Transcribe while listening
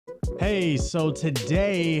Hey, so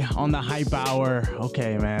today on the Hype Hour,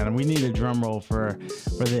 okay, man, we need a drum roll for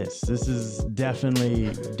this. This is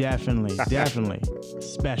definitely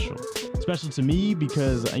special. Special to me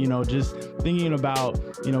because, just thinking about,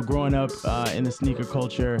 growing up in the sneaker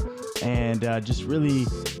culture and just really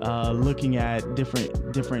looking at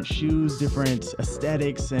different shoes, different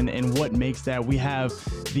aesthetics, and what makes that. We have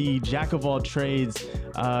the jack of all trades,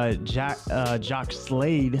 Jacques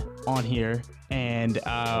Slade on here. And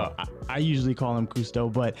I usually call him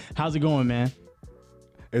Cousteau, but how's it going, man?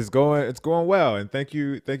 It's going well, and thank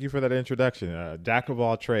you for that introduction. Jack of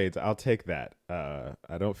all trades, I'll take that.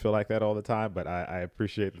 I don't feel like that all the time, but I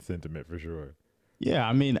appreciate the sentiment for sure. Yeah,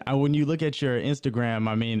 I mean, when you look at your Instagram,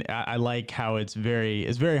 I mean, I like how it's very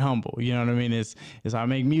humble. You know what I mean? It's I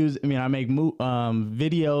make music. I mean, I make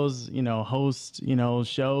videos. Host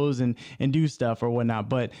shows and do stuff or whatnot.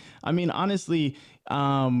 But I mean, honestly,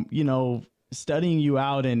 studying you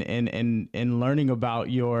out and learning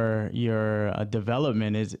about your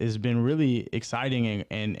development has been really exciting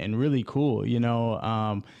and really cool.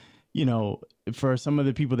 For some of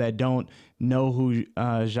the people that don't know who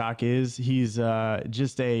Jacques is, he's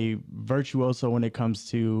just a virtuoso when it comes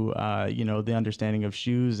to the understanding of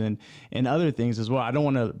shoes and other things as well. I don't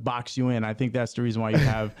want to box you in. I think that's the reason why you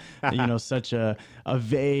have such a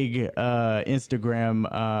vague Instagram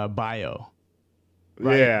bio.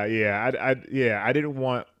 Right? I didn't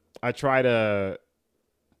want. I try not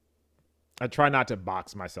to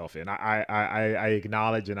box myself in. I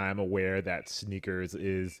acknowledge and I am aware that sneakers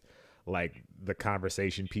is like the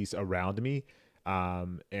conversation piece around me,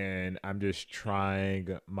 and I'm just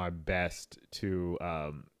trying my best to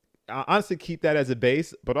honestly keep that as a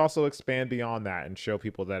base, but also expand beyond that and show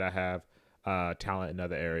people that I have talent in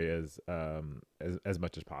other areas as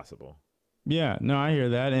much as possible. Yeah, no, I hear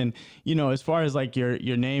that. And, as far as like your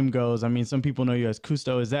name goes, I mean, some people know you as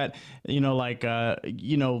Cousteau. Is that, we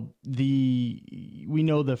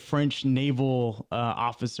know the French naval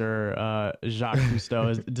officer, Jacques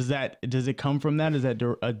Cousteau. Does it come from that? Is that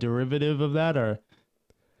a derivative of that or?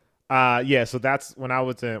 Yeah. So that's when I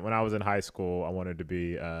was in high school, I wanted to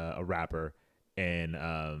be a rapper, and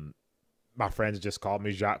my friends just called me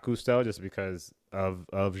Jacques Cousteau just because of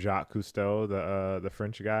Jacques Cousteau, the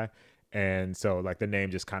French guy. And so like the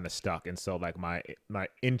name just kind of stuck. And so like my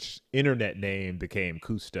internet name became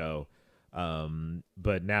Cousteau.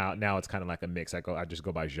 But now it's kind of like a mix. I just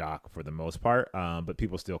go by Jacques for the most part. But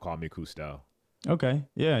people still call me Cousteau. Okay.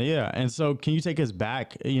 Yeah. Yeah. And so can you take us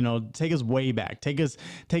back, take us way back, take us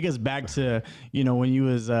back to, when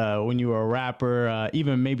you were a rapper,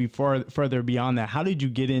 even maybe further beyond that. How did you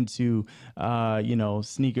get into,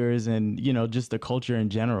 sneakers and, just the culture in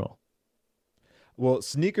general? Well,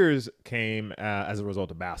 sneakers came as a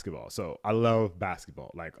result of basketball. So I love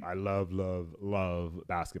basketball. Like I love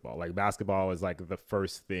basketball. Like basketball is like the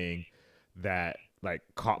first thing that like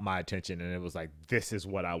caught my attention, and it was like, this is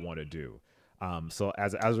what I want to do. So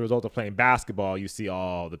as a result of playing basketball, you see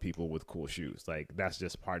all the people with cool shoes. Like that's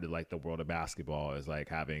just part of like the world of basketball, is like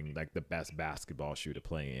having like the best basketball shoe to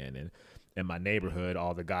play in. And in my neighborhood,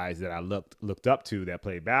 all the guys that I looked up to that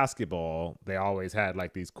played basketball, they always had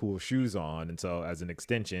like these cool shoes on. And so as an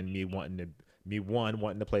extension, me wanting to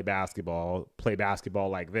play basketball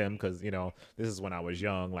like them, because this is when I was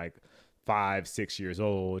young, like 5-6 years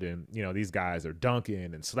old, and these guys are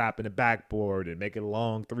dunking and slapping the backboard and making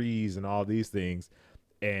long threes and all these things.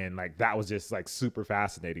 And like that was just like super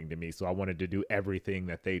fascinating to me. So I wanted to do everything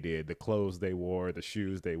that they did, the clothes they wore, the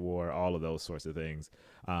shoes they wore, all of those sorts of things.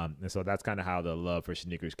 And so that's kind of how the love for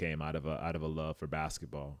sneakers came out of a love for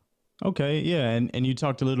basketball. Okay, yeah, and you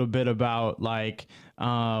talked a little bit about like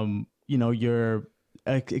your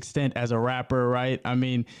extent as a rapper, right? I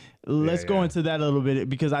mean, let's go into that a little bit,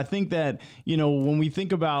 because I think that when we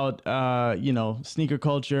think about sneaker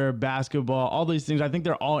culture, basketball, all these things, I think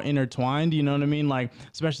they're all intertwined. You know what I mean? Like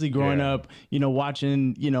especially growing up,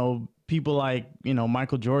 watching people like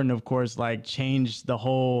Michael Jordan, of course, like changed the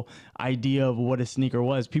whole idea of what a sneaker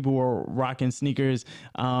was. People were rocking sneakers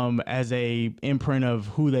as a imprint of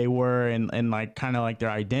who they were and like kind of like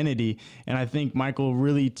their identity. And I think Michael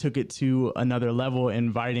really took it to another level,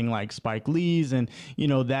 inviting like Spike Lee's and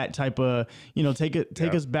that type of take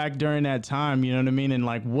us back during that time. You know what I mean? And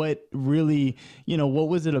like what really what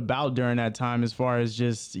was it about during that time, as far as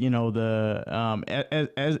just the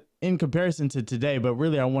as in comparison to today. But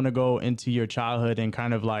really, I want to go into your childhood and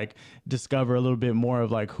kind of like discover a little bit more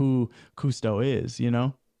of like who Cousteau is,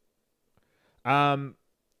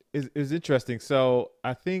 Is interesting. So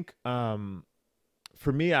I think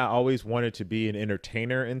for me, I always wanted to be an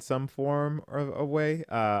entertainer in some form or a way.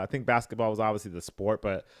 I think basketball was obviously the sport,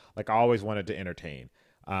 but like I always wanted to entertain.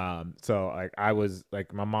 So like I was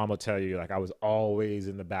like my mom will tell you like I was always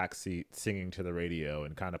in the back seat singing to the radio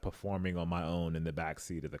and kind of performing on my own in the back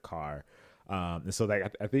seat of the car. And so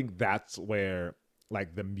like I think that's where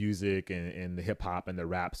like the music and the hip hop and the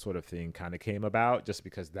rap sort of thing kind of came about, just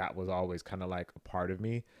because that was always kind of like a part of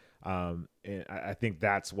me. And I think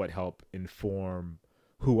that's what helped inform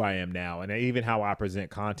who I am now, and even how I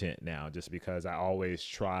present content now, just because I always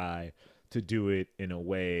try to do it in a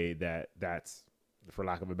way that's, for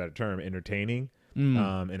lack of a better term, entertaining.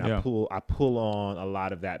 And Yeah. I pull on a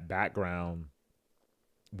lot of that background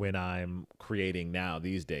when I'm creating now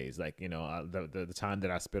these days. Like, you know, the time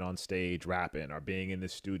that I spent on stage rapping, or being in the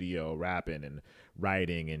studio rapping and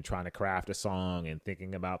writing and trying to craft a song and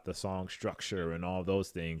thinking about the song structure and all those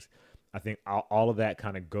things. I think all of that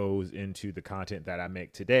kind of goes into the content that I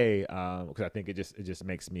make today, because I think it just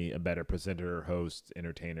makes me a better presenter, host,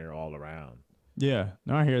 entertainer all around. Yeah,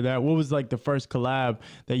 no, I hear that. What was like the first collab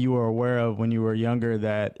that you were aware of when you were younger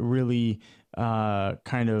that really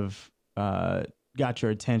kind of got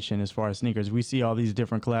your attention as far as sneakers? We see all these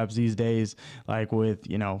different collabs these days, like with,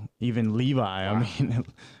 you know, even Levi. I Wow. mean,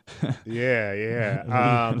 Yeah.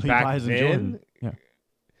 Back Levi's and Jordan. then, Yeah.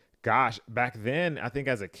 gosh, back then, I think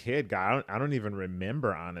as a kid, guy, I don't even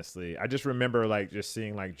remember, honestly. I just remember like just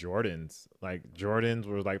seeing like Jordans. Like Jordans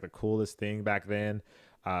were like the coolest thing back then.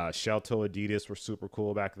 Shell toe Adidas were super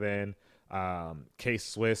cool back then. K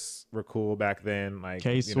Swiss were cool back then. Like,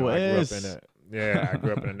 K you know, Swiss. I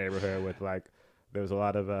grew up in a neighborhood with like there was a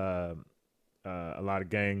lot of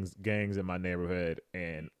gangs in my neighborhood,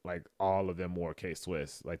 and like all of them wore K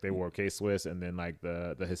Swiss. Like they wore K Swiss, and then like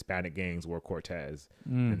the Hispanic gangs wore Cortez.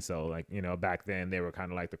 And so like, you know, back then they were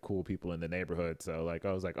kind of like the cool people in the neighborhood. So like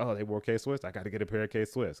I was like, oh, they wore K Swiss, I got to get a pair of K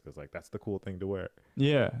Swiss, because like that's the cool thing to wear.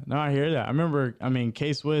 Yeah, no, I hear that. I remember, I mean,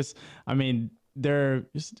 K Swiss, I mean, they're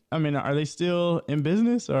just, I mean, are they still in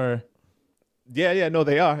business or? Yeah, no,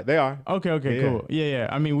 they are. Okay, Yeah. cool. Yeah.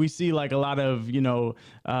 I mean, we see like a lot of, you know,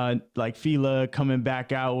 like Fila coming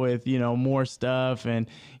back out with, you know, more stuff. And,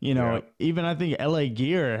 you know, Yep. even I think LA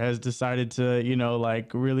Gear has decided to, you know,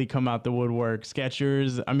 like really come out the woodwork.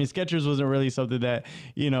 Skechers, I mean, Skechers wasn't really something that,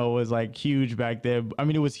 you know, was like huge back then. I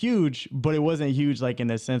mean, it was huge, but it wasn't huge like in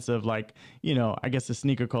the sense of like, you know, I guess the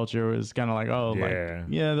sneaker culture was kind of like, oh, like, Yeah.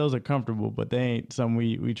 yeah, those are comfortable, but they ain't something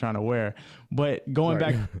we trying to wear. But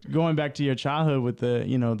Right. going back to your childhood with the,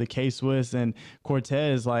 you know, the K Swiss and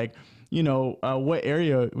Cortez, like, you know, what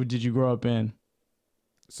area did you grow up in?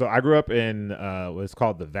 So I grew up in what's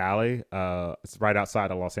called the Valley. It's right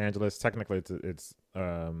outside of Los Angeles. Technically, it's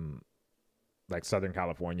like Southern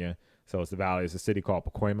California. So it's the Valley. It's a city called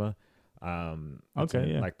Pacoima. It's Okay, in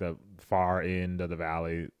yeah. like the far end of the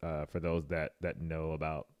Valley. For those that know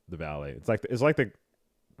about the Valley, it's like the,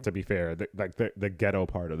 to be fair, the ghetto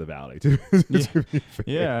part of the Valley. To Yeah. be fair.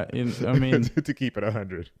 Yeah. I mean, to keep it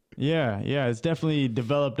 100. yeah. It's definitely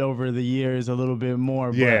developed over the years a little bit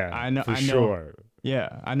more, but Yeah, for I know, sure.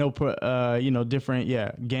 yeah, I know, you know, different,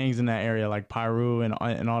 gangs in that area, like Pyru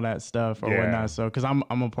and all that stuff or Yeah. whatnot. So, because I'm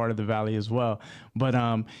a part of the valley as well, but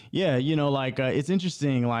yeah, you know, like it's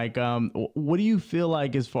interesting. Like, what do you feel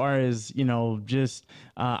like as far as, you know, just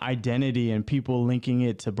identity and people linking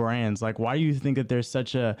it to brands? Like, why do you think that there's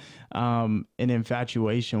such an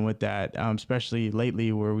infatuation with that, especially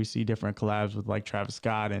lately, where we see different collabs with like Travis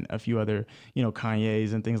Scott and a few other, you know,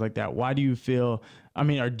 Kanye's and things like that? Why do you feel? I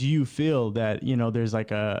mean, or do you feel that, you know, there's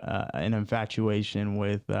like an infatuation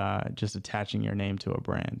with just attaching your name to a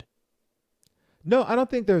brand? No, I don't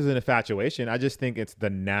think there's an infatuation. I just think it's the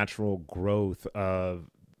natural growth of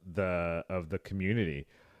the community.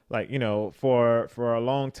 Like, you know, for a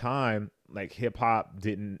long time, like hip hop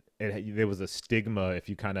didn't there was a stigma if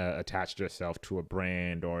you kind of attached yourself to a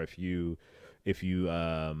brand, or if you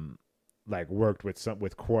like worked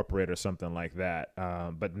with corporate or something like that.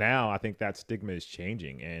 But now I think that stigma is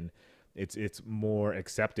changing, and it's more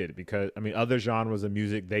accepted, because I mean other genres of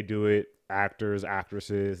music, they do it, actors,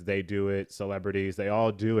 actresses, they do it, celebrities, they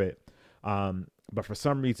all do it. But for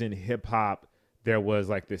some reason hip hop, there was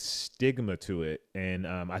like this stigma to it, and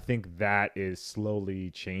I think that is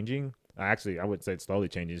slowly changing. Actually, I would say it's slowly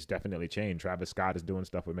changing. It's definitely changed. Travis Scott is doing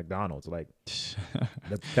stuff with McDonald's. Like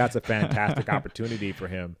that's a fantastic opportunity for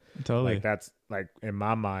him. Totally. Like that's like in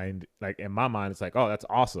my mind, it's like, oh, that's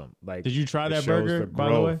awesome. Like Did you try it that shows burger, the by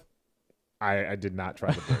the way? growth. I did not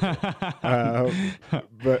try the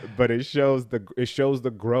burger, but it shows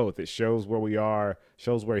the growth. It shows where we are.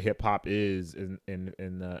 Shows where hip hop is in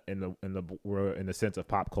the sense of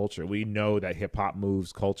pop culture. We know that hip hop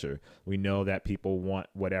moves culture. We know that people want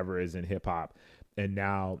whatever is in hip hop, And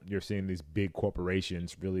now you're seeing these big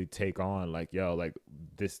corporations really take on like, yo, like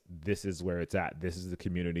this is where it's at. This is the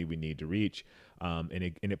community we need to reach. And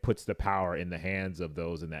it puts the power in the hands of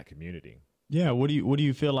those in that community. Yeah. What do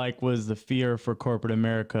you feel like was the fear for corporate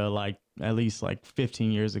America, like at least like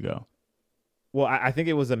 15 years ago? Well, I think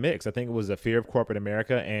it was a mix. I think it was a fear of corporate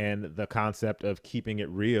America and the concept of keeping it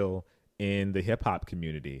real in the hip hop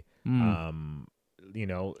community. You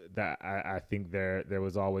know, that I think there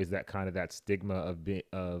was always that kind of that stigma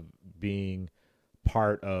of being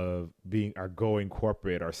part of being or going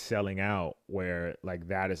corporate or selling out, where like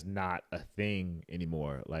that is not a thing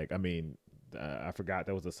anymore. Like, I mean, I forgot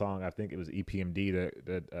there was a song. I think it was EPMD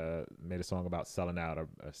that made a song about selling out. Or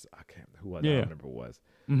I can't who was. Yeah. I don't remember who it was.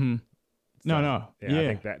 Mm-hmm. So, no. Yeah,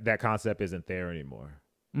 I think that concept isn't there anymore.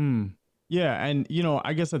 Yeah, and you know,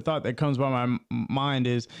 I guess a thought that comes by my mind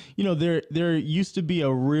is, you know, there used to be a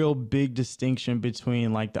real big distinction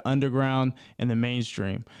between like the underground and the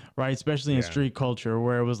mainstream, right? Especially in street culture,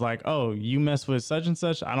 where it was like, oh, you mess with such and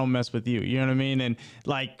such, I don't mess with you. You know what I mean? And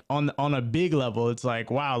like on a big level, it's like,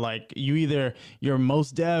 wow, like you're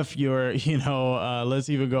Most Def, you're let's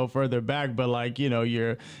even go further back, but like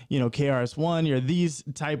you're KRS-One, you're these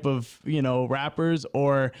type of rappers,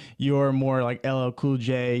 or you're more like LL Cool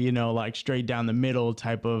J, like straight down the middle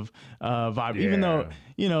type of vibe. Yeah. Even though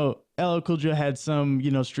LL Cool J had some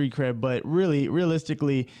street cred, but really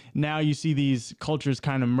realistically now you see these cultures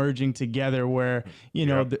kind of merging together where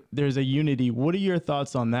there's a unity. What are your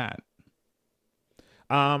thoughts on that?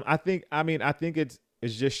 I think it's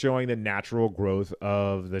just showing the natural growth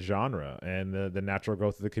of the genre and the natural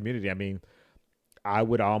growth of the community. I mean, I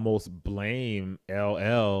would almost blame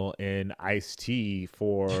LL and Ice-T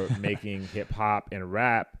for making hip hop and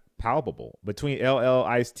rap palpable. Between LL,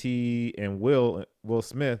 Ice-T, and Will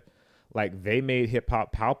Smith, like they made hip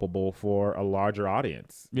hop palpable for a larger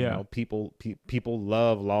audience. Yeah, people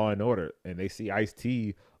love Law and Order, and they see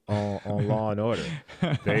Ice-T on Law and Order.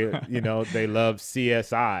 They love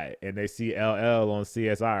CSI, and they see LL on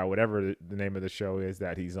CSI or whatever the name of the show is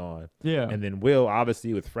that he's on. Yeah, and then Will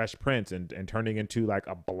obviously with Fresh Prince and turning into like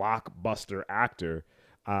a blockbuster actor.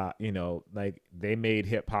 Like they made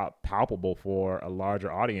hip hop palpable for a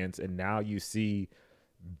larger audience, and now you see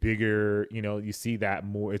bigger, you see that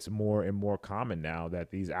more. It's more and more common now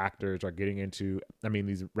that these actors are getting into. I mean,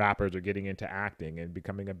 these rappers are getting into acting and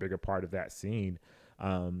becoming a bigger part of that scene,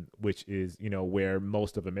 which is where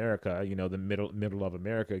most of America, the middle of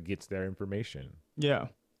America gets their information. Yeah.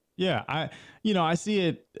 Yeah, I see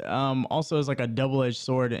it also as like a double-edged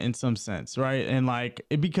sword in some sense, right? And like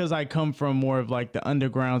because I come from more of like the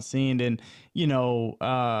underground scene, and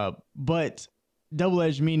but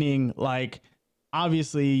double-edged meaning like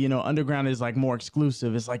obviously underground is like more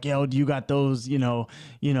exclusive. It's like, yo, you got those yeah,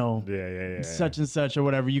 such and such or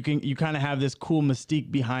whatever. You kind of have this cool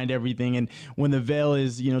mystique behind everything, and when the veil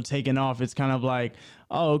is taken off, it's kind of like,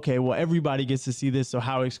 oh, okay, well everybody gets to see this, so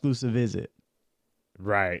how exclusive is it?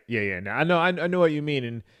 Right. Yeah. Now I know what you mean,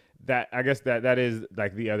 and that I guess that is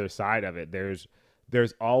like the other side of it. There's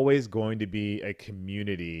always going to be a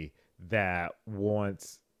community that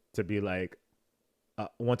wants to be like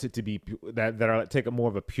wants it to be that are take a more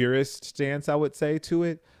of a purist stance, I would say, to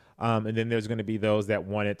it. And then there's going to be those that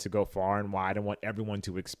want it to go far and wide and want everyone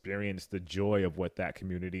to experience the joy of what that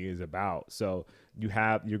community is about. So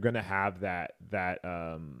you're going to have that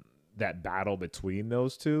battle between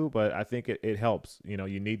those two, but I think it helps.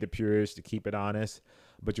 You need the purists to keep it honest,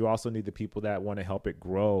 but you also need the people that want to help it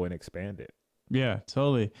grow and expand it. Yeah,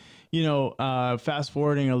 totally. Fast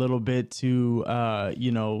forwarding a little bit to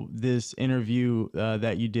this interview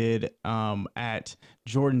that you did at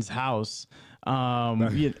Jordan's house.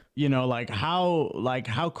 Like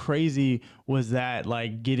how crazy was that,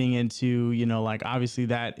 like getting into like obviously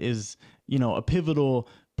that is a pivotal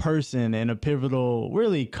person and a pivotal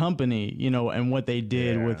really company, and what they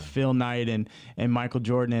did with Phil Knight and Michael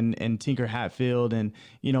Jordan and Tinker Hatfield, and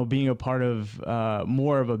being a part of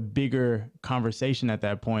more of a bigger conversation at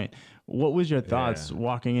that point. What was your thoughts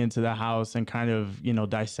walking into the house and kind of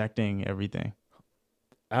dissecting everything?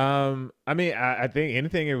 I mean, I think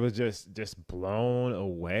anything, it was just blown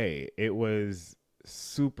away. It was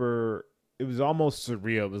super. It was almost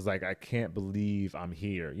surreal. It was like, I can't believe I'm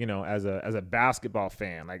here. As a basketball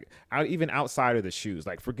fan, like even outside of the shoes,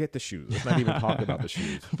 like forget the shoes. Let's not even talk about the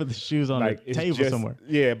shoes. Put the shoes on like, the table somewhere.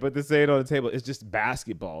 Yeah, but to say it on the table, it's just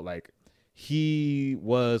basketball. Like he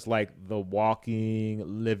was like the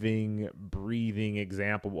walking, living, breathing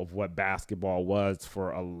example of what basketball was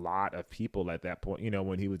for a lot of people at that point, you know,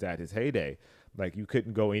 when he was at his heyday. Like, you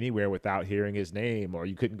couldn't go anywhere without hearing his name, or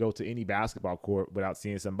you couldn't go to any basketball court without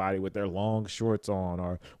seeing somebody with their long shorts on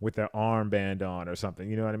or with their armband on or something.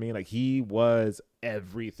 You know what I mean? Like, he was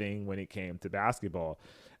everything when it came to basketball.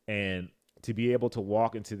 And to be able to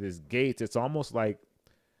walk into this gates, it's almost like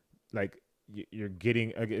you're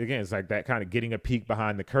getting, again, it's like that kind of getting a peek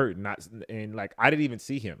behind the curtain. And like, I didn't even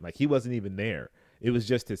see him. Like, he wasn't even there. It was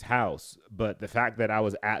just his house. But the fact that I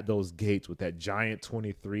was at those gates with that giant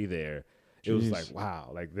 23 there, it was like, wow,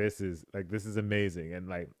 like this is amazing. And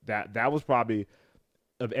like that was probably,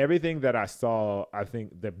 of everything that I saw, I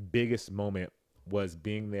think the biggest moment was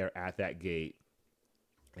being there at that gate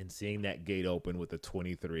and seeing that gate open with the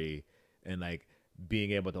 23 and like being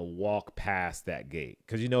able to walk past that gate.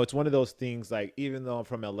 Cause you know, it's one of those things, like, even though I'm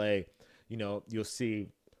from LA, you know, you'll see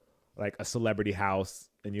like a celebrity house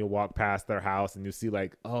and you'll walk past their house and you'll see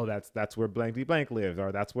like, oh, that's where blankety blank lives,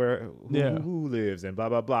 or that's where who lives, and blah,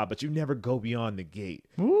 blah, blah. But you never go beyond the gate.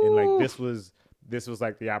 Ooh. And like, this was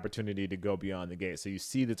like the opportunity to go beyond the gate. So you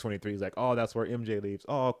see the 23, like, oh, that's where MJ lives.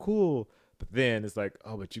 Oh, cool. But then it's like,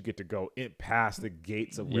 oh, but you get to go in past the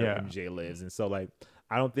gates of where MJ lives. And so like,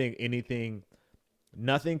 I don't think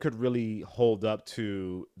nothing could really hold up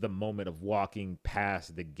to the moment of walking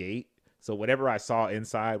past the gate. So whatever I saw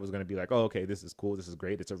inside was going to be like, oh, okay, this is cool. This is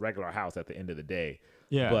great. It's a regular house at the end of the day.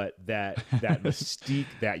 Yeah. But that mystique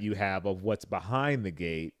that you have of what's behind the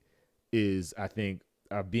gate is, I think,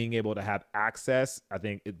 being able to have access. I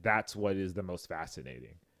think that's what is the most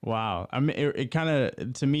fascinating. Wow. I mean, it kind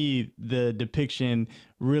of, to me, the depiction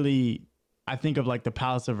really, I think of like the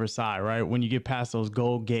Palace of Versailles, right? When you get past those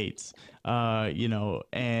gold gates, you know,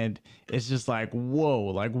 and it's just like, whoa,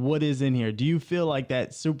 like, what is in here? Do you feel like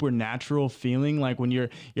that supernatural feeling? Like when you're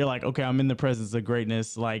like, okay, I'm in the presence of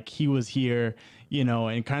greatness. Like, he was here, you know,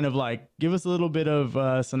 and kind of like give us a little bit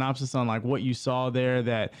of synopsis on like what you saw there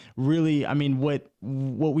that really, I mean, what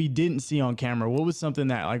we didn't see on camera. What was something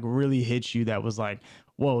that like really hit you that was like,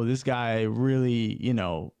 whoa, this guy really, you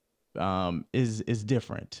know, is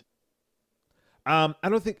different? I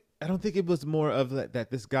don't think it was more of that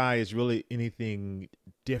this guy is really anything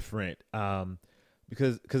different.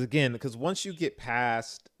 Because once you get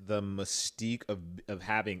past the mystique of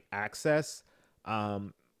having access,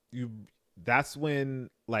 that's when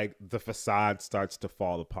like the facade starts to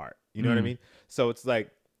fall apart. You know what I mean? So it's like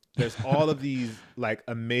there's all of these like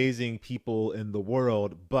amazing people in the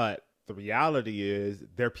world, but the reality is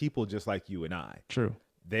they're people just like you and I. True.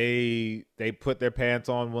 They put their pants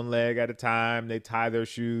on one leg at a time. They tie their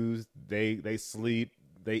shoes. They sleep.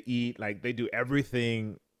 They eat. Like, they do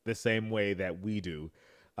everything the same way that we do.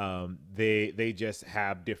 They just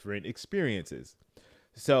have different experiences.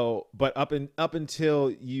 So, but up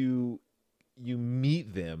until you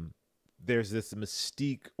meet them, there's this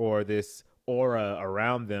mystique or this aura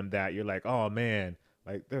around them that you're like, oh man,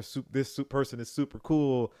 like this person is super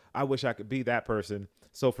cool. I wish I could be that person.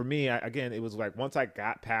 So for me, again, it was like once I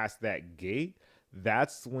got past that gate,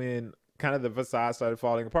 that's when kind of the facade started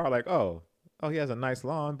falling apart. Like, oh, he has a nice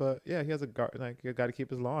lawn, but yeah, he has you got to keep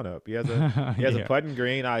his lawn up. He has a putting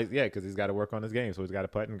green. Because he's got to work on his game, so he's got a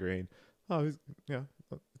putting green. Oh,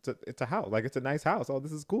 it's a house. Like, it's a nice house. Oh,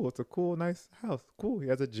 this is cool. It's a cool, nice house. Cool. He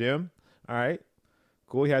has a gym. All right.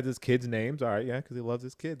 Cool. He has his kids' names. All right. Yeah. Cause he loves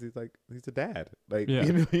his kids. He's a dad. Like,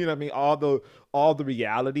 you know what I mean? All the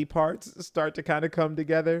reality parts start to kind of come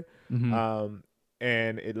together. Mm-hmm.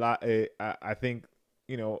 And I think,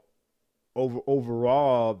 you know,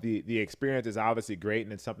 overall the experience is obviously great.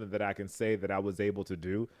 And it's something that I can say that I was able to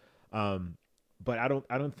do. But I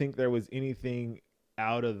don't think there was anything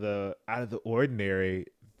out of the ordinary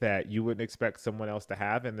that you wouldn't expect someone else to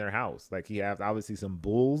have in their house. Like, he has obviously some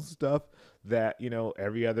bulls stuff that, you know,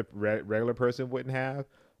 every other regular person wouldn't have.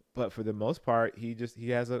 But for the most part, he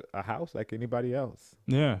has a house like anybody else.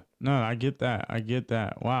 Yeah, no, I get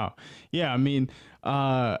that. Wow. Yeah. I mean,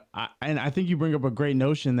 and I think you bring up a great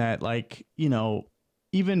notion that, like, you know,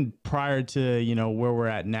 even prior to, you know, where we're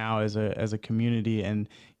at now as a community and,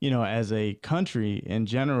 you know, as a country in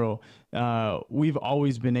general, we've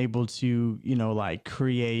always been able to, you know, like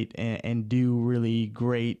create and do really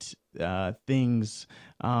great things.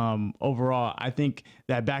 Overall, I think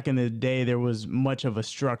that back in the day, there was much of a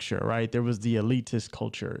structure, right? There was the elitist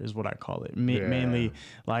culture is what I call it. Mainly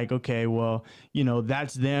like, okay, well, you know,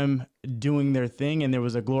 that's them doing their thing. And there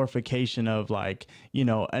was a glorification of like, you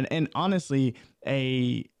know, and honestly,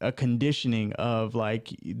 a conditioning of like,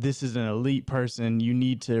 this is an elite person. You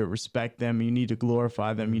need to respect them. You need to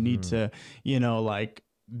glorify them. You need to, you know, like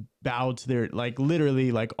bow to their, like,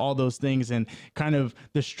 literally, like, all those things, and kind of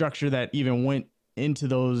the structure that even went into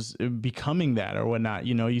those becoming that or whatnot.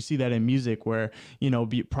 You see that in music where,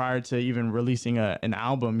 prior to even releasing an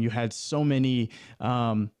album, you had so many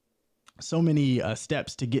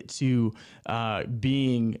steps to get to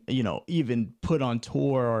being, even put on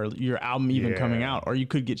tour, or your album even coming Yeah. out, or you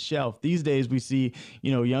could get shelved. These days we see,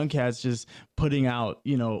 young cats just putting out,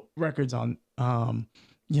 records on, on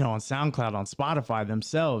SoundCloud, on Spotify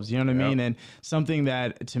themselves, you know what I Yep. mean? And something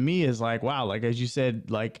that to me is like, wow, like, as you said,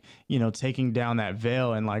 like, taking down that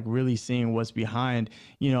veil and like really seeing what's behind,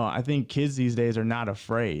 I think kids these days are not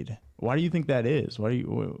afraid. Why do you think that is? Why do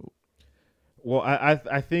you, Well,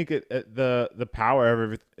 I think the power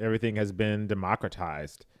of everything has been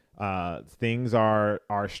democratized. Things are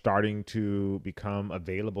starting to become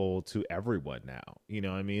available to everyone now. You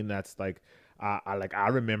know what I mean? That's like I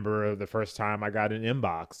remember the first time I got an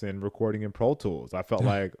inbox and recording in Pro Tools. I felt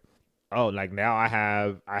like, oh, like now I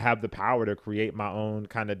have the power to create my own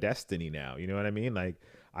kind of destiny now. You know what I mean? Like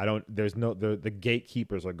I don't there's no the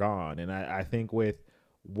gatekeepers are gone. And I think with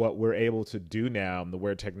what we're able to do now and the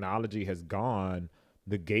where technology has gone,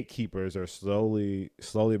 the gatekeepers are slowly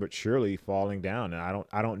but surely falling down. And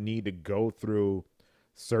I don't need to go through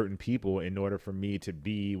certain people in order for me to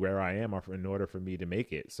be where I am, or in order for me to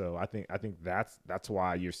make it. So I think that's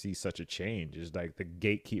why you see such a change. Is like the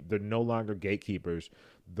gatekeep they're no longer gatekeepers.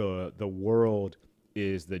 The world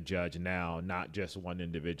is the judge now, not just one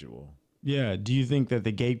individual. yeah. Do you think that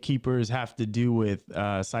the gatekeepers have to do with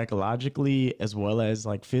psychologically as well as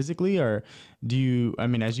like physically, or I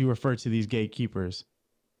mean, as you refer to these gatekeepers?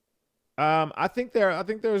 I think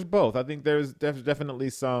there's both. I think there's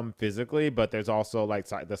definitely some physically, but there's also like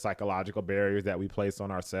the psychological barriers that we place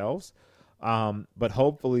on ourselves. But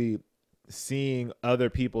hopefully, seeing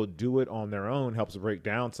other people do it on their own helps break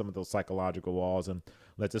down some of those psychological walls and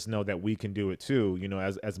lets us know that we can do it too.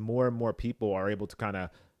 As more and more people are able to kind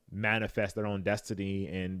of manifest their own destiny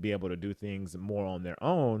and be able to do things more on their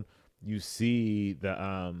own, you see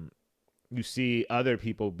you see other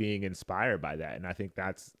people being inspired by that, and I think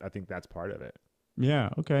that's part of it. Yeah,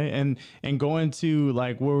 okay. And going to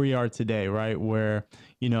like where we are today, right? Where,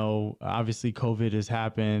 obviously COVID has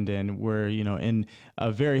happened, and we're, in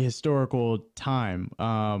a very historical time.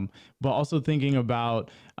 But also thinking about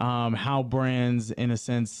how brands in a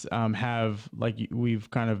sense have, like we've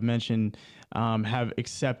kind of mentioned, have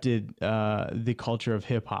accepted the culture of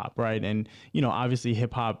hip hop, right? And, obviously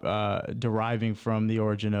hip hop deriving from the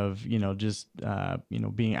origin of, just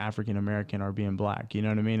being African American or being black, you know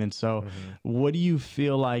what I mean? And so Hmm. what do you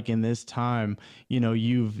feel like in this time, have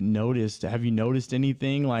you noticed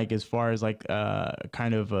anything like as far as like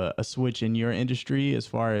kind of a switch in your industry as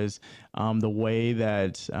far as the way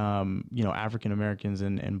that, African Americans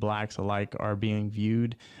and blacks alike are being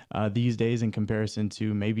viewed these days in comparison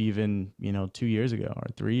to maybe even, 2 years ago or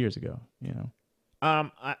 3 years ago?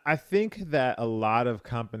 I think that a lot of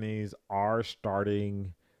companies are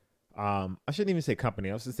starting. I shouldn't even say company.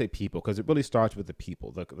 I was just say people, because it really starts with the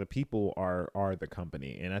people. The people are the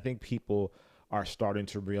company, and I think people are starting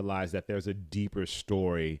to realize that there's a deeper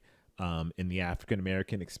story in the African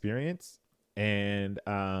American experience, and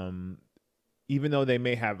even though they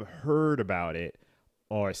may have heard about it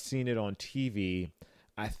or seen it on TV,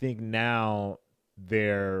 I think now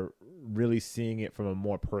they're really seeing it from a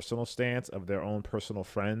more personal stance of their own personal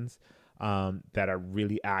friends that are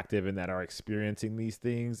really active and that are experiencing these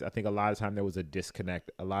things. I think a lot of time there was a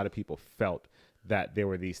disconnect. A lot of people felt that there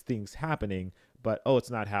were these things happening, but oh,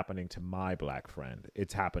 it's not happening to my black friend.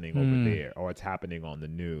 It's happening over Hmm. there, or it's happening on the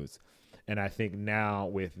news. And I think now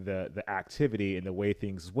with the activity and the way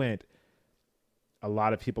things went, a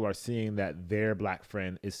lot of people are seeing that their black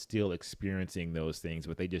friend is still experiencing those things,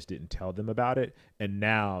 but they just didn't tell them about it. And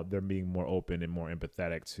now they're being more open and more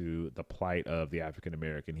empathetic to the plight of the African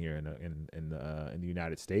American here in the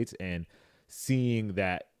United States, and seeing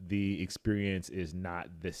that the experience is not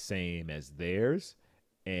the same as theirs,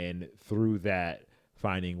 and through that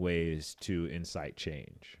finding ways to incite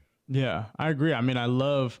change. Yeah, I agree. I mean, I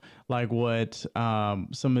love like what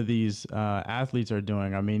some of these athletes are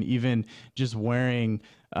doing. I mean, even just wearing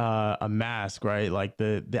a mask, right? Like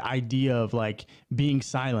the idea of like being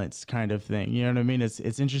silenced, kind of thing. You know what I mean? It's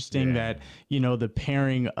interesting Yeah. that the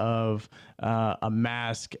pairing of a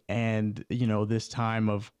mask and this time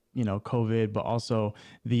of COVID, but also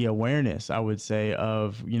the awareness, I would say,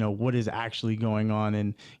 of what is actually going on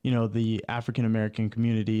in the African American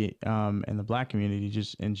community and the black community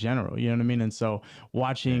just in general. You know what I mean? And so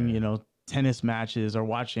watching Yeah. tennis matches, or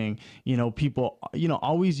watching people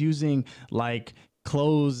always using like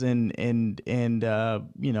clothes and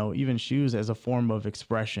you know, even shoes as a form of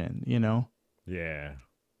expression, you know? Yeah.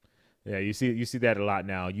 Yeah, you see that a lot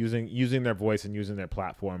now, using their voice and using their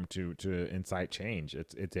platform to incite change.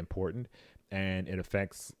 It's important, and it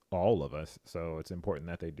affects all of us. So it's important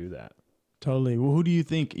that they do that. Totally. Well, who do you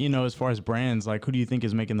think, you know, as far as brands, like who do you think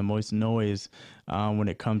is making the most noise when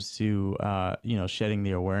it comes to, you know, shedding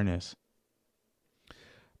the awareness?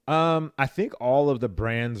 I think all of the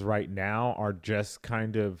brands right now are just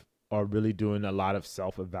kind of are really doing a lot of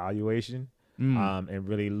self evaluation, Mm, and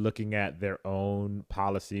really looking at their own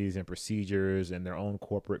policies and procedures and their own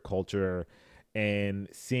corporate culture, and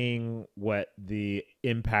seeing what the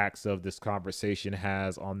impacts of this conversation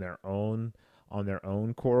has on their own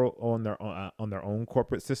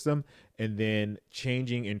corporate system, and then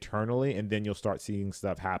changing internally, and then you'll start seeing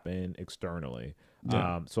stuff happen externally.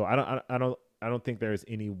 yeah. So I don't think there's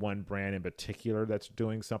any one brand in particular that's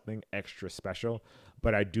doing something extra special,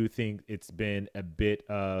 but I do think it's been a bit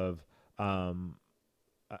of um,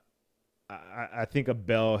 I think a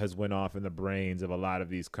bell has went off in the brains of a lot of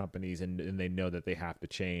these companies, and they know that they have to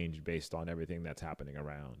change based on everything that's happening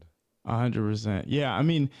around. 100%. Yeah. I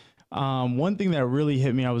mean, one thing that really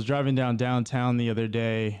hit me, I was driving downtown the other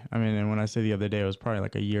day. I mean, and when I say the other day, it was probably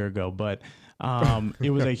like a year ago, but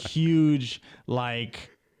it was a huge,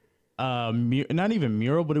 like, not even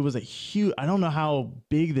mural, but it was a huge, I don't know how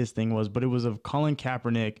big this thing was, but it was of Colin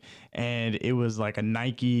Kaepernick, and it was like a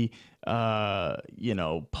Nike, you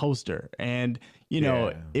know, poster. And, you know,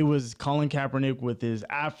 Yeah, it was Colin Kaepernick with his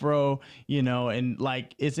afro, you know, and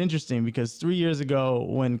like, it's interesting because 3 years ago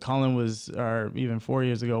when Colin was, or even 4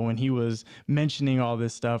 years ago when he was mentioning all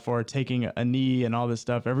this stuff or taking a knee and all this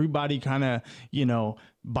stuff, everybody kind of, you know,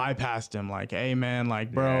 bypassed him like, hey man,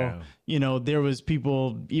 like, bro, yeah, you know, there was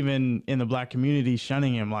people even in the black community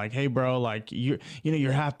shunning him like, hey bro, like you know,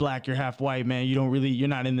 you're half black, you're half white, man, you don't really, you're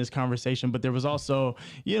not in this conversation. But there was also,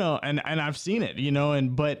 you know, and I've seen it, you know,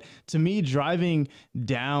 and but to me, driving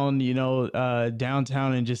down, you know,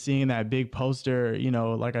 downtown and just seeing that big poster, you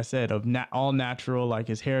know, like I said, of all natural, like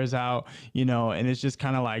his hair is out, you know, and it's just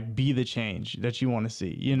kind of like be the change that you want to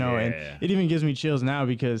see, you know. And yeah, it even gives me chills now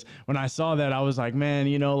because when I saw that, I was like, man,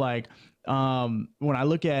 you know, like when I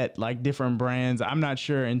look at like different brands, I'm not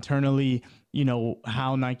sure internally, you know,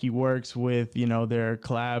 how Nike works with, you know, their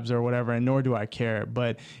collabs or whatever, and nor do I care.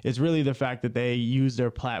 But it's really the fact that they use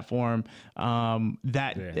their platform,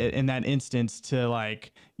 that yeah, in that instance to,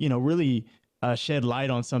 like, you know, really shed light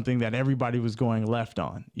on something that everybody was going left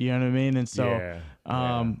on. You know what I mean? And so, yeah,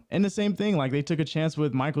 yeah, and the same thing, like they took a chance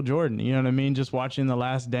with Michael Jordan. You know what I mean? Just watching The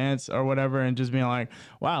Last Dance or whatever, and just being like,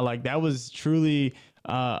 wow, like that was truly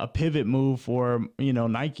a pivot move for, you know,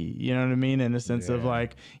 Nike. You know what I mean? In the sense of yeah,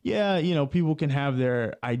 like, yeah, you know, people can have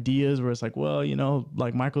their ideas where it's like, well, you know,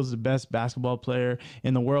 like Michael's the best basketball player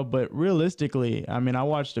in the world, but realistically, I mean, I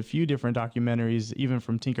watched a few different documentaries, even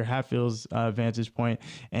from Tinker Hatfield's vantage point,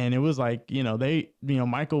 and it was like, you know, you know,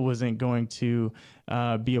 Michael wasn't going to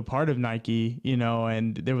be a part of Nike, you know,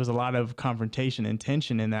 and there was a lot of confrontation and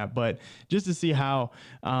tension in that. But just to see how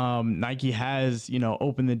Nike has, you know,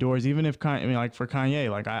 opened the doors, even if I mean, like for Kanye,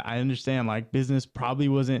 like I understand, like business probably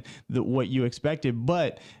wasn't what you expected,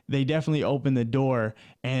 but they definitely opened the door.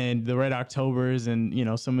 And the Red Octobers and, you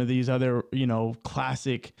know, some of these other, you know,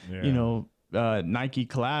 classic, you yeah, know, Nike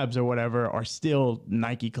collabs or whatever are still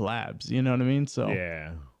Nike collabs. You know what I mean? So,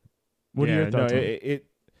 yeah, what are your yeah. No, thoughts on it?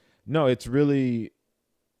 no, it's really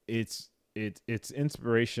it's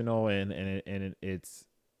inspirational, and it's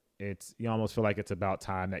you almost feel like it's about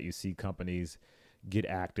time that you see companies get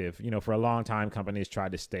active. You know, for a long time, companies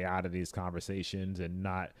tried to stay out of these conversations and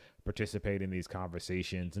not participate in these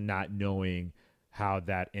conversations, not knowing how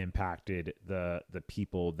that impacted the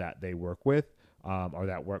people that they work with, or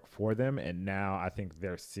that work for them. And now I think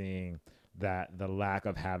they're seeing that the lack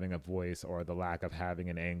of having a voice or the lack of having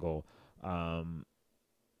an angle,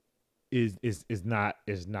 is not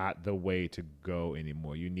the way to go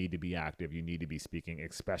anymore. You need to be active. You need to be speaking,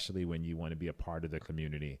 especially when you want to be a part of the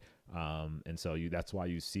community. And so that's why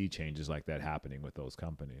you see changes like that happening with those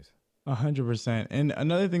companies. 100%. And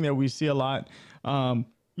another thing that we see a lot,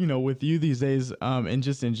 you know, with you these days, and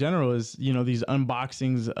just in general, is, you know, these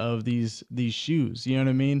unboxings of these shoes. You know what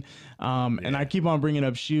I mean? And I Yeah, keep on bringing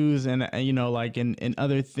up shoes and you know, like and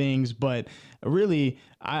other things, but really,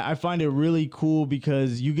 I find it really cool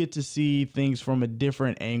because you get to see things from a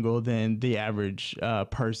different angle than the average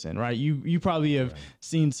person, right? You probably have right.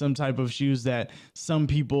 seen some type of shoes that some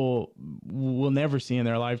people will never see in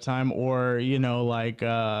their lifetime, or, you know, like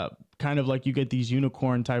kind of like you get these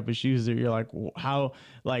unicorn type of shoes that you're like, how,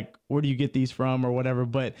 like, where do you get these from or whatever.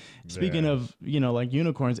 But speaking of, like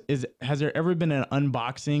unicorns, has there ever been an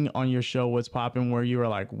unboxing on your show, What's Poppin', where you were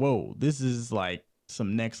like, whoa, this is like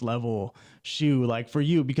some next level shoe, like for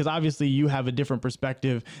you, because obviously you have a different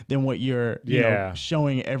perspective than what you're, you know,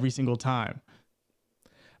 showing every single time.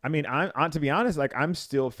 I mean, I'm to be honest, like I'm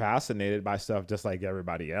still fascinated by stuff just like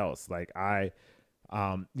everybody else. Like I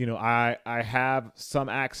have some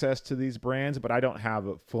access to these brands, but I don't have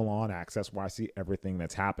a full on access where I see everything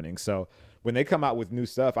that's happening. So when they come out with new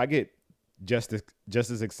stuff, I get just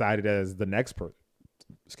as excited as the next person.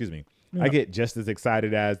 Excuse me. Yeah. I get just as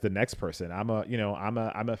excited as the next person. I'm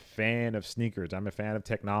a fan of sneakers. I'm a fan of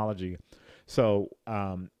technology. So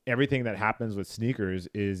everything that happens with sneakers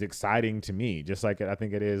is exciting to me, just like I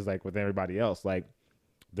think it is like with everybody else. Like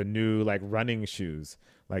the new like running shoes,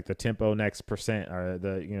 like the Tempo Next Percent or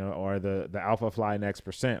the Alpha Fly Next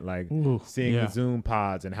Percent, like seeing the Zoom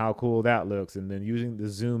pods and how cool that looks, and then using the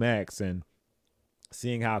Zoom X and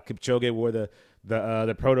seeing how Kipchoge wore the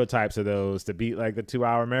prototypes of those to beat like the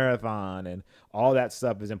 2-hour marathon, and all that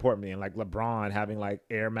stuff is important to me. And like LeBron having like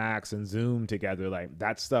Air Max and Zoom together, like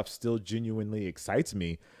that stuff still genuinely excites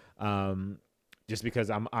me. Just because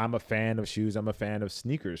I'm a fan of shoes, I'm a fan of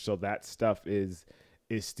sneakers, so that stuff is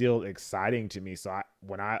still exciting to me. So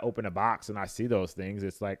when I open a box and I see those things,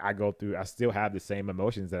 it's like I still have the same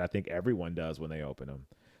emotions that I think everyone does when they open them.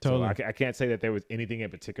 Totally. So I can't say that there was anything in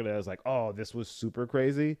particular that was like, oh, this was super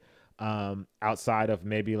crazy, outside of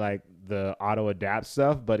maybe like the auto adapt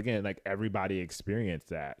stuff. But again, like everybody experienced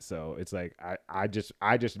that. So it's like, I just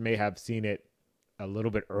may have seen it a little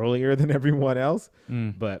bit earlier than everyone else,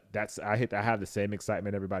 but I have the same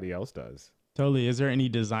excitement everybody else does. Totally. Is there any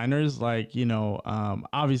designers like,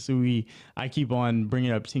 obviously I keep on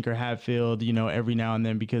bringing up Tinker Hatfield, every now and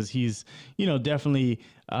then, because he's, definitely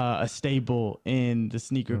a staple in the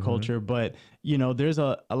sneaker culture. But, there's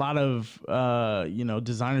a lot of,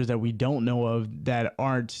 designers that we don't know of that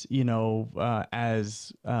aren't,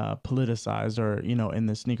 as politicized or, in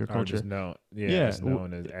the sneaker culture. Just known, just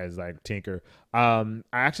known as like Tinker. I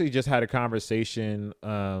actually just had a conversation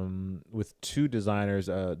with two designers.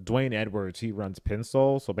 Dwayne Edwards, he runs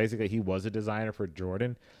Pinsole. So basically he was a designer for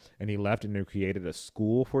Jordan, and he left and created a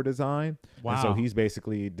school for design. Wow. And so he's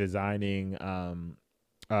basically designing,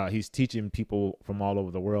 he's teaching people from all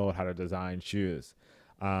over the world how to design shoes.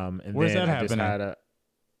 And where's that happening?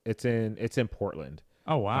 It's in Portland.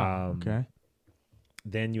 Oh, wow. Okay.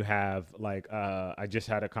 Then you have like, I just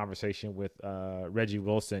had a conversation with Reggie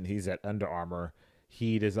Wilson. He's at Under Armour.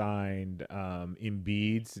 He designed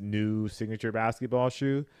Embiid's new signature basketball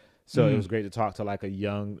shoe. So it was great to talk to like a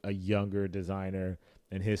younger designer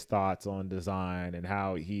and his thoughts on design and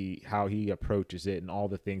how he approaches it and all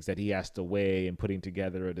the things that he has to weigh in putting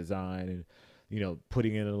together a design, and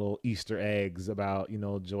putting in a little Easter eggs about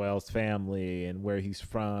Joel's family and where he's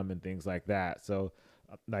from and things like that. So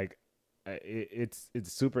like it's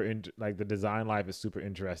super like the design life is super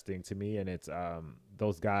interesting to me, and it's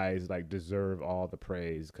those guys like deserve all the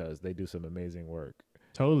praise because they do some amazing work.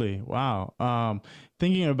 Totally. Wow.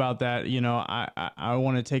 Thinking about that, I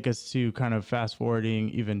want to take us to kind of fast forwarding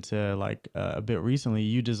even to like a bit recently.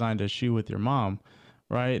 You designed a shoe with your mom,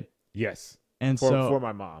 right? Yes. And for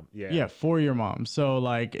my mom. Yeah, for your mom. So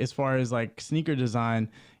like as far as like sneaker design,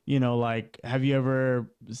 like have you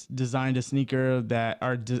ever designed a sneaker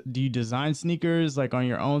do you design sneakers like on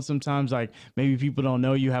your own sometimes? Like maybe people don't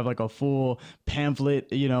know you have like a full pamphlet,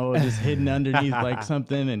 just hidden underneath like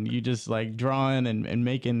something, and you just like drawing and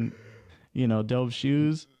making, dope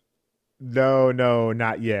shoes. No,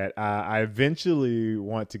 not yet. I eventually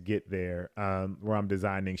want to get there, where I'm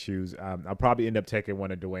designing shoes. I'll probably end up taking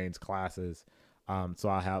one of Dwayne's classes. So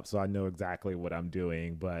I know exactly what I'm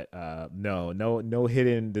doing, but no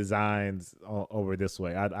hidden designs over this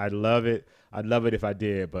way. I'd love it. I'd love it if I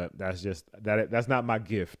did, but that's not my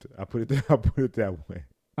gift. I'll put it that way.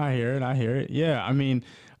 I hear it. Yeah. I mean,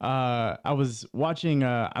 I was watching,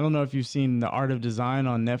 I don't know if you've seen The Art of Design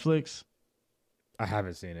on Netflix. I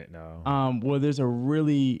haven't seen it, no. Well, there's a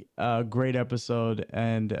really great episode,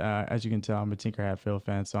 and as you can tell, I'm a Tinker Hatfield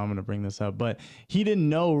fan, so I'm going to bring this up. But he didn't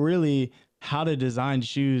know really how to design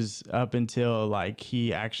shoes up until like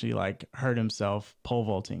he actually like hurt himself pole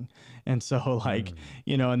vaulting, and so like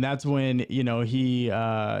and that's when he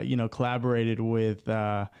collaborated with what's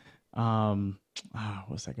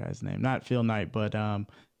that guy's name? Not Phil Knight, but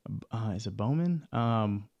is it Bowman?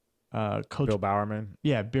 coach. Bill Bowerman.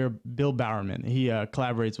 Yeah, Bill Bowerman. He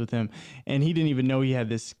collaborates with him, and he didn't even know he had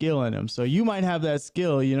this skill in him. So you might have that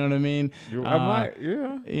skill. You know what I mean? I might,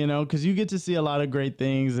 yeah. You know, because you get to see a lot of great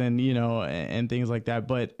things, and you know, and things like that.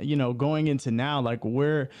 But you know, going into now, like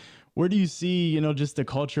where do you see, you know, just the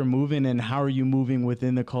culture moving, and how are you moving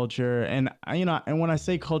within the culture? And you know, and when I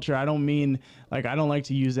say culture, I don't mean like, I don't like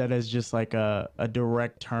to use that as just like a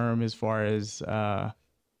direct term as far as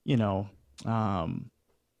you know,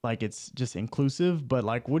 like it's just inclusive, but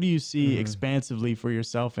like, what do you see expansively for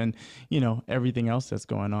yourself and, you know, everything else that's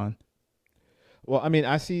going on? Well, I mean,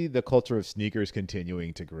 I see the culture of sneakers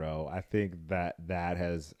continuing to grow. I think that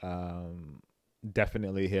has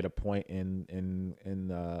definitely hit a point in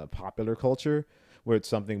popular culture where it's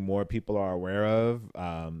something more people are aware of.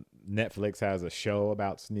 Netflix has a show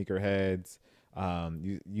about sneakerheads.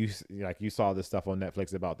 You saw this stuff on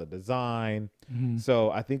Netflix about the design. So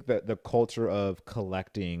I think that the culture of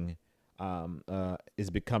collecting is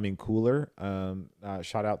becoming cooler.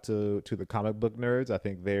 Shout out to the comic book nerds. I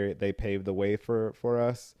think they paved the way for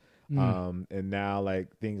us. And now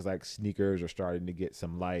like things like sneakers are starting to get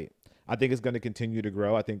some light. I think it's going to continue to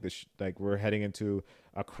grow. I think like we're heading into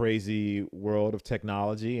a crazy world of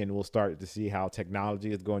technology, and we'll start to see how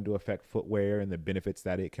technology is going to affect footwear and the benefits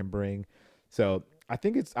that it can bring. So I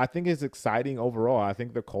think it's exciting overall. I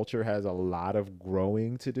think the culture has a lot of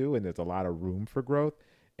growing to do, and there's a lot of room for growth.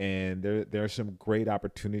 And there are some great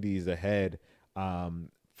opportunities ahead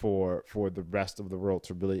for the rest of the world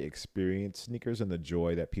to really experience sneakers and the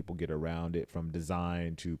joy that people get around it, from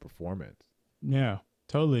design to performance. Yeah,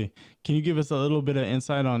 totally. Can you give us a little bit of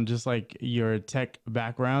insight on just like your tech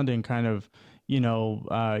background and kind of, you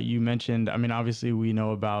know, you mentioned, I mean, obviously we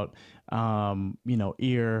know about, you know,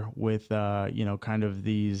 ear with, you know, kind of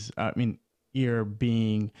these, I mean, ear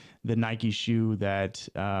being the Nike shoe that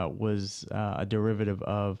was a derivative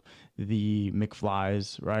of the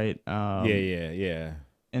McFlies, right? Yeah.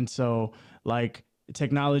 And so like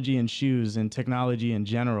technology and shoes and technology in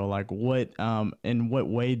general, like what in what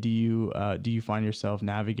way do you find yourself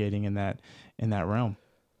navigating in that realm?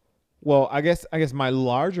 Well, I guess my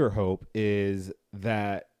larger hope is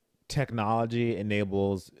that technology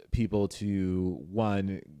enables people to,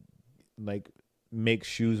 one, like make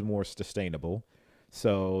shoes more sustainable,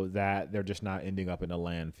 so that they're just not ending up in a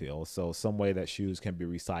landfill. So some way that shoes can be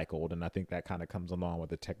recycled, and I think that kind of comes along with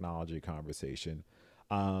the technology conversation.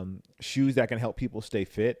 Shoes that can help people stay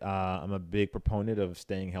fit. I'm a big proponent of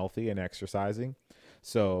staying healthy and exercising.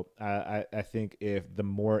 So I think if the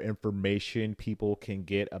more information people can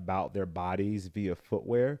get about their bodies via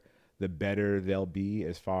footwear, the better they'll be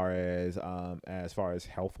as far as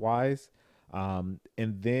health wise. And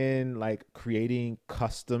then like creating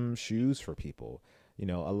custom shoes for people. You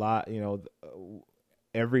know, a lot. You know,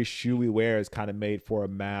 every shoe we wear is kind of made for a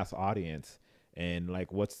mass audience. And like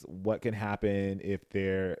what can happen if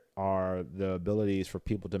there are the abilities for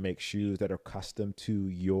people to make shoes that are custom to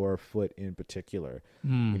your foot in particular?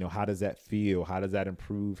 You know, how does that feel? How does that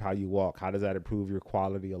improve how you walk? How does that improve your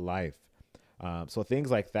quality of life? So things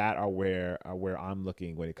like that are where I'm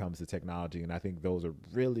looking when it comes to technology, and I think those are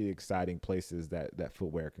really exciting places that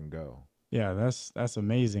footwear can go. Yeah, that's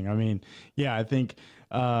amazing. I mean, yeah, I think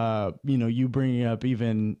you know, you bringing up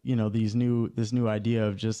even, you know, this new idea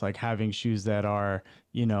of just like having shoes that are,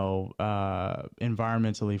 you know,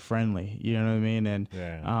 environmentally friendly, you know what I mean? And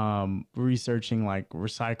Yeah. researching like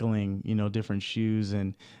recycling, you know, different shoes,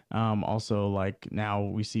 and also like now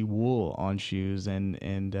we see wool on shoes, and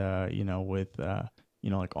you know, with you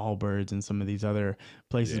know, like Allbirds and some of these other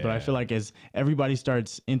places. But I feel Yeah. like as everybody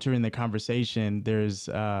starts entering the conversation, there's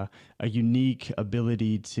a unique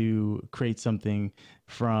ability to create something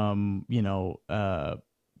from, you know,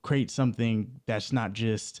 create something that's not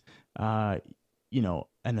just, you know,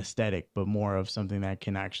 an aesthetic, but more of something that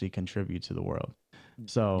can actually contribute to the world.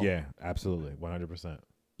 So, Yeah, absolutely. 100%.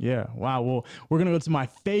 yeah. Wow. Well, we're going to go to my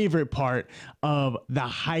favorite part of the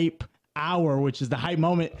hype hour, which is the hype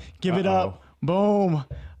moment. Give it Uh-oh. up. Boom. All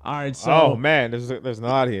right. Oh So, man, there's an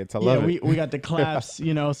audience. I yeah, love it. we got the claps,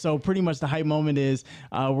 you know. So pretty much the hype moment is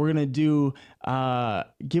we're gonna do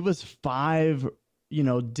give us five, you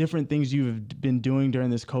know, different things you've been doing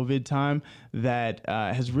during this COVID time that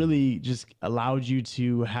has really just allowed you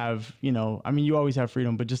to have, you know, I mean, you always have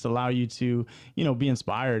freedom, but just allow you to, you know, be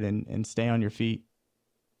inspired and stay on your feet.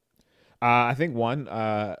 I think one,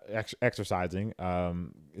 exercising.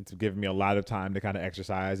 It's given me a lot of time to kind of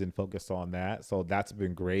exercise and focus on that. So that's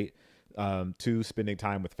been great. Two, spending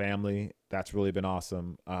time with family. That's really been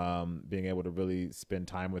awesome. Being able to really spend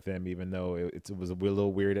time with them, even though it was a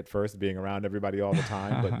little weird at first being around everybody all the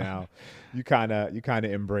time, but now you kind of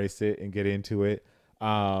embrace it and get into it.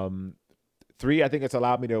 Three, I think it's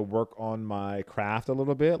allowed me to work on my craft a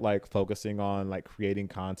little bit, like focusing on like creating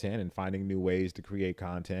content and finding new ways to create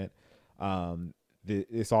content.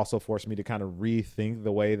 It's also forced me to kind of rethink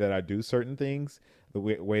the way that I do certain things, the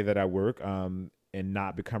way that I work, and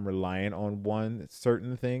not become reliant on one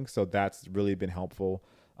certain thing. So that's really been helpful,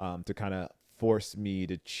 to kind of force me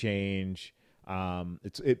to change.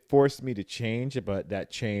 It forced me to change, but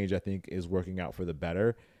that change I think is working out for the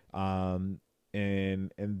better. And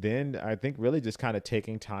then I think really just kind of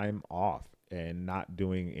taking time off and not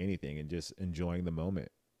doing anything and just enjoying the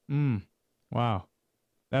moment. Wow.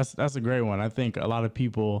 That's a great one. I think a lot of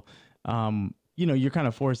people, you're kind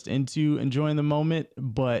of forced into enjoying the moment,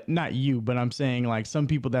 but not you, but I'm saying like some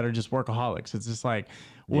people that are just workaholics. It's just like,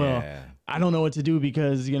 well, yeah. I don't know what to do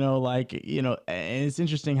because, and it's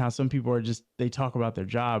interesting how some people are just, they talk about their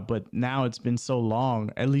job, but now it's been so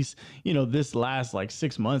long, at least, this last like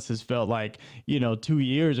 6 months has felt like, 2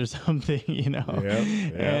 years or something, Yep.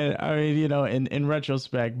 And I mean, in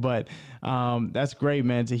retrospect, but that's great,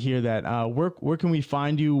 man, to hear that. Where can we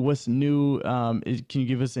find you? What's new? Can you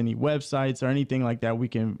give us any websites or anything like that we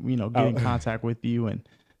can, get in contact with you? And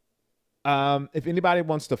if anybody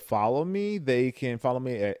wants to follow me, they can follow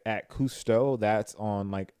me at Cousteau. That's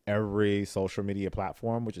on like every social media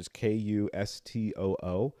platform, which is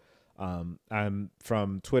Kustoo. I'm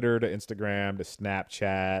from Twitter to Instagram to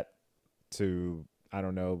Snapchat to, I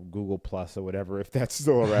don't know, Google Plus or whatever, if that's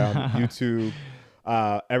still around, YouTube.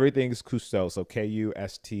 Everything's Cousteau. So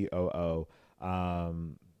Kustoo.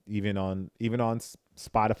 Even on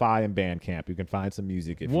Spotify and Bandcamp, you can find some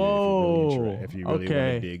music if you really want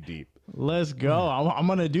to dig deep. Let's go. I'm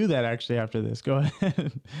gonna do that actually after this. Go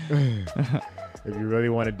ahead. If you really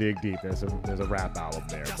want to dig deep, there's a rap album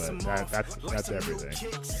there, but that's everything.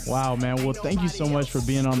 Wow, man. Well, thank you so much for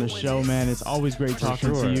being on the show, man. It's always great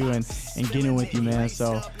talking to you and getting with you, man.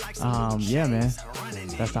 So, yeah, man,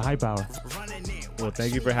 that's the Hype Hour. Well,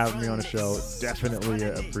 thank you for having me on the show. Definitely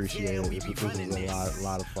appreciate it. This was a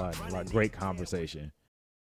lot of fun. Great conversation.